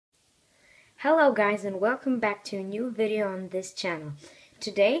Hello guys, and welcome back to a new video on this channel.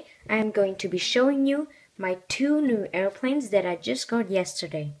 Today I am going to be showing you my two new airplanes that I just got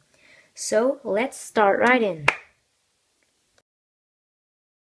yesterday. So let's start right in.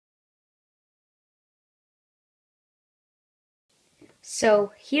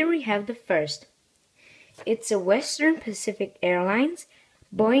 So here we have the first. It's a Western Pacific Airlines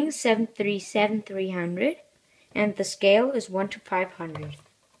Boeing 737-300 and the scale is 1:500.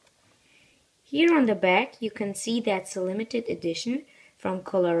 Here on the back you can see that's a limited edition from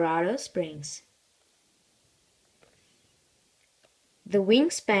Colorado Springs. The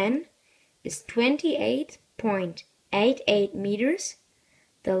wingspan is 28.88 meters,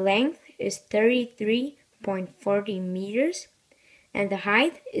 the length is 33.40 meters, and the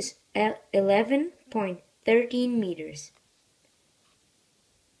height is 11.13 meters.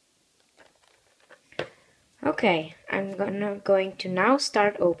 Okay, I'm going to now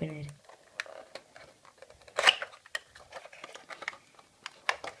start opening it.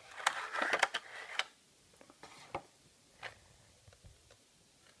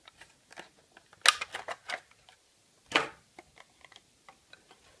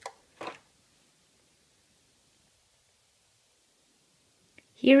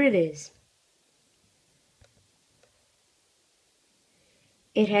 Here it is.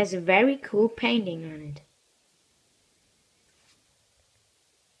 It has a very cool painting on it.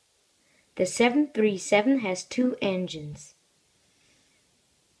 The 737 has two engines.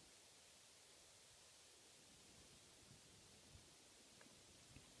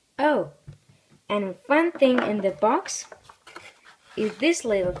 Oh, and a fun thing in the box is this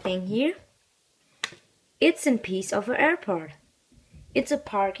little thing here. It's a piece of an airport. It's a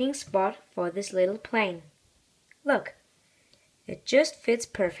parking spot for this little plane. Look, it just fits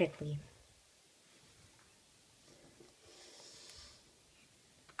perfectly.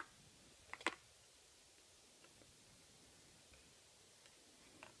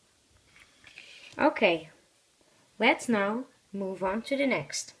 Okay, let's now move on to the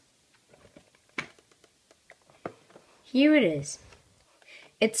next. Here it is.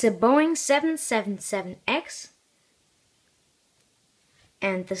 It's a Boeing 777X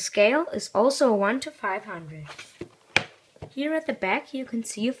and the scale is also 1:500. Here at the back you can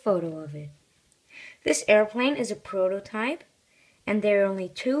see a photo of it. This airplane is a prototype and there are only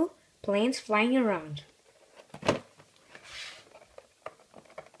two planes flying around.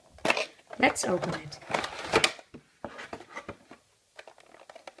 Let's open it.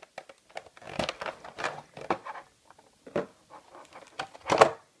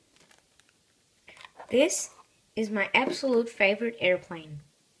 This is my absolute favorite airplane.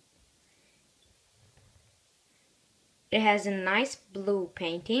 It has a nice blue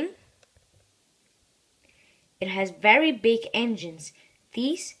painting. It has very big engines.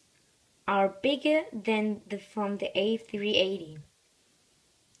 These are bigger than from the A380.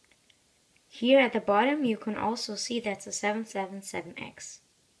 Here at the bottom you can also see that's a 777X.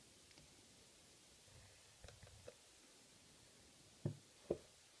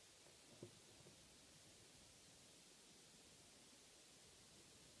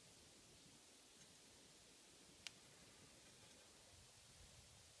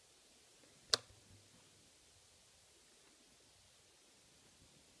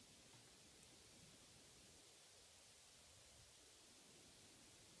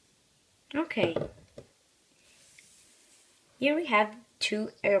 Okay, here we have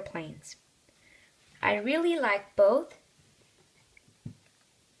two airplanes. I really like both.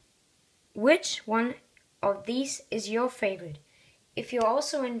 Which one of these is your favorite? If you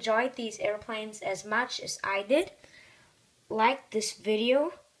also enjoyed these airplanes as much as I did, like this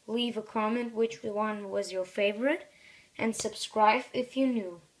video, leave a comment which one was your favorite, and subscribe if you're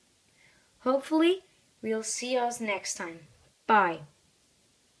new. Hopefully, we'll see us next time. Bye.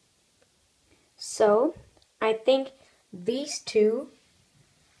 So, I think these two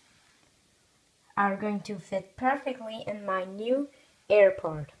are going to fit perfectly in my new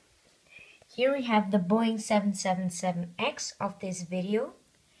airport. Here we have the Boeing 777X of this video.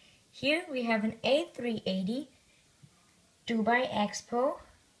 Here we have an A380 Dubai Expo.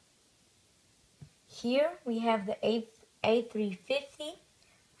 Here we have the A350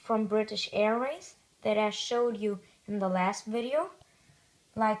 from British Airways that I showed you in the last video.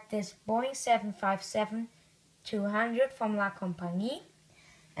 Like this Boeing 757-200 from La Compagnie,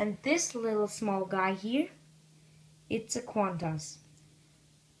 and this little small guy here, it's a Qantas.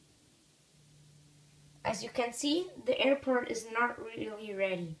 As you can see, the airport is not really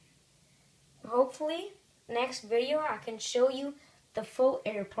ready. Hopefully, next video I can show you the full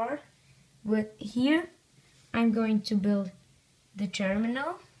airport. But here, I'm going to build the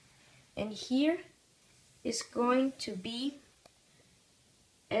terminal And here is going to be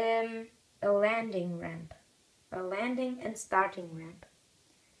a landing ramp. A landing and starting ramp.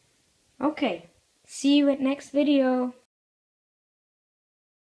 Okay, see you at next video.